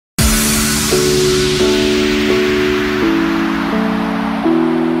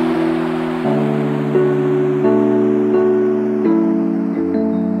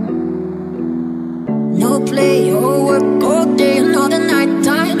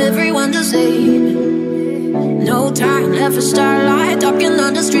Forever starlight, talking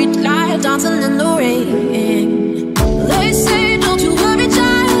under street light, dancing in the rain. They say don't you worry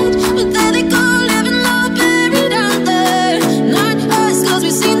child, but there they go, living love buried out there. Not us, cause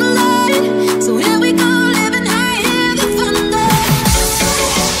we've seen the light, so here we go, living high, hear the thunder.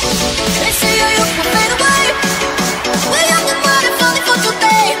 They say your youth will fade away, we're young and wild and falling for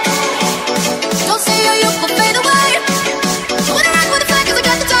today. Don't say your youth will fade away, wanna ride with the flag cause I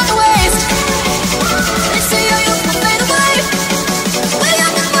got the time to waste. They say your youth will fade away, we're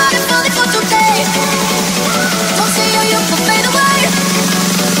young and wild and falling for today. Don't say your youth will fade away,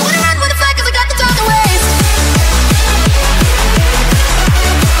 wanna ride with the flag cause I got the time to waste.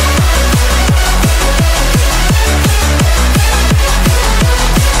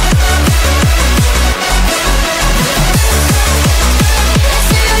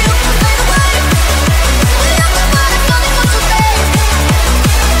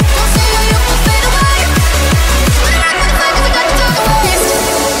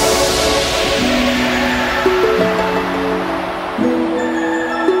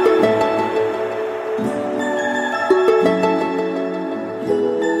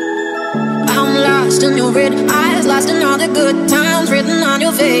 In your red eyes, lost in all the good times written on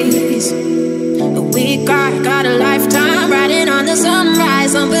your face. But we got a lifetime riding on the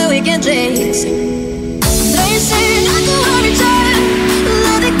sunrise, somewhere we can chase. They say not to worry, child.